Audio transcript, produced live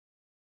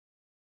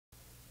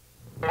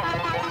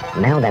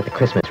Now that the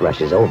Christmas rush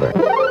is over.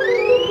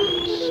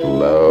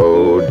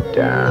 Slow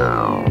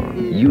down.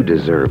 You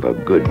deserve a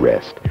good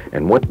rest.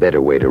 And what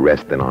better way to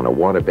rest than on a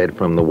waterbed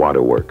from the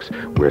Waterworks,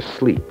 where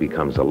sleep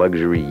becomes a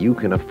luxury you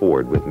can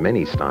afford with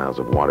many styles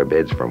of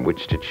waterbeds from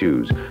which to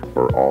choose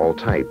for all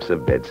types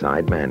of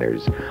bedside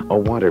manners. A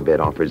waterbed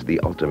offers the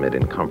ultimate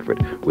in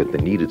comfort with the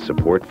needed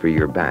support for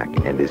your back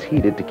and is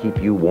heated to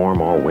keep you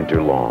warm all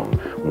winter long.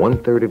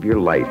 1/3 of your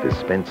life is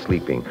spent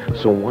sleeping,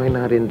 so why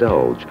not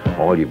indulge?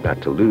 All you've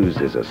got to lose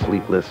is a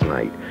sleepless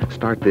night.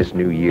 Start this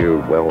new year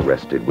well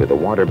rested with a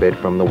waterbed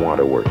from the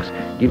Waterworks.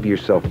 Give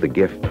yourself the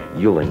gift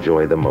you'll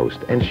enjoy the most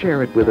and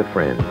share it with a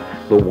friend.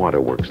 The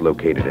Waterworks,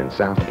 located in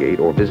Southgate,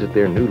 or visit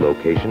their new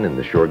location in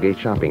the Shoregate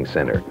Shopping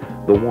Center.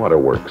 The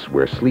Waterworks,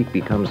 where sleep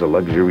becomes a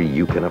luxury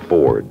you can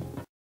afford.